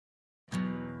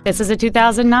This is a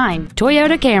 2009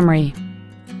 Toyota Camry.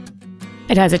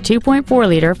 It has a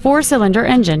 2.4-liter four-cylinder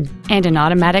engine and an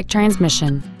automatic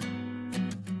transmission.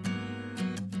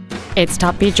 Its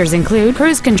top features include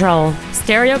cruise control,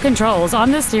 stereo controls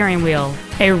on the steering wheel,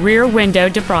 a rear window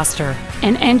defroster,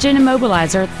 an engine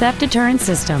immobilizer theft deterrent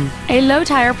system, a low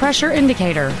tire pressure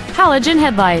indicator, halogen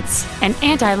headlights, an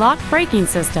anti-lock braking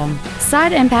system,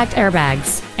 side impact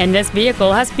airbags, and this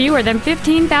vehicle has fewer than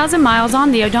 15,000 miles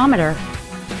on the odometer.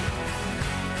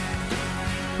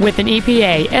 With an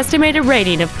EPA estimated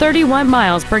rating of 31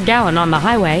 miles per gallon on the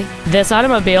highway, this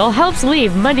automobile helps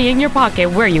leave money in your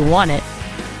pocket where you want it.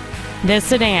 This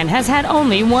sedan has had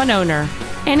only one owner,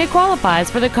 and it qualifies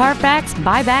for the Carfax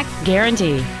buyback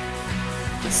guarantee.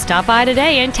 Stop by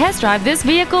today and test drive this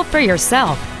vehicle for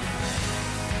yourself.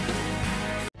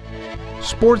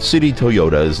 Sports City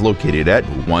Toyota is located at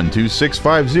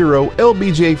 12650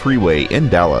 LBJ Freeway in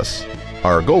Dallas.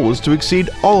 Our goal is to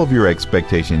exceed all of your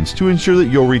expectations to ensure that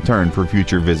you'll return for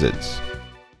future visits.